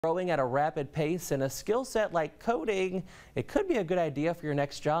Growing at a rapid pace and a skill set like coding, it could be a good idea for your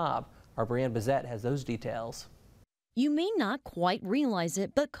next job. Our Brianne Bazette has those details. You may not quite realize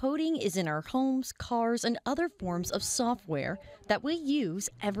it, but coding is in our homes, cars, and other forms of software that we use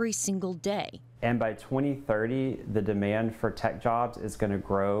every single day. And by 2030, the demand for tech jobs is going to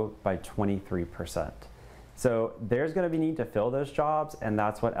grow by 23%. So there's going to be need to fill those jobs, and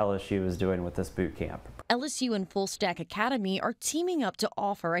that's what LSU is doing with this boot camp. LSU and Full Stack Academy are teaming up to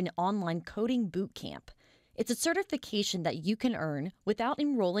offer an online coding boot camp. It's a certification that you can earn without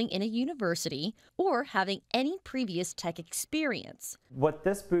enrolling in a university or having any previous tech experience. What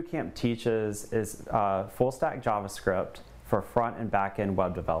this boot camp teaches is full stack JavaScript for front and back end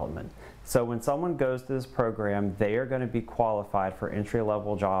web development. So when someone goes through this program, they are going to be qualified for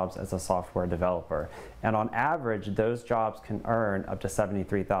entry-level jobs as a software developer. And on average, those jobs can earn up to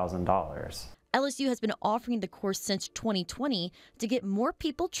 $73,000. LSU has been offering the course since 2020 to get more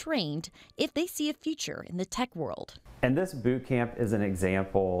people trained if they see a future in the tech world. And this boot camp is an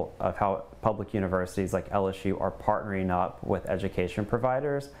example of how public universities like LSU are partnering up with education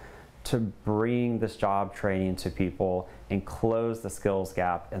providers to bring this job training to people and close the skills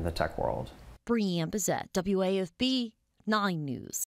gap in the tech world. Brianne Bazette, WAFB 9 News.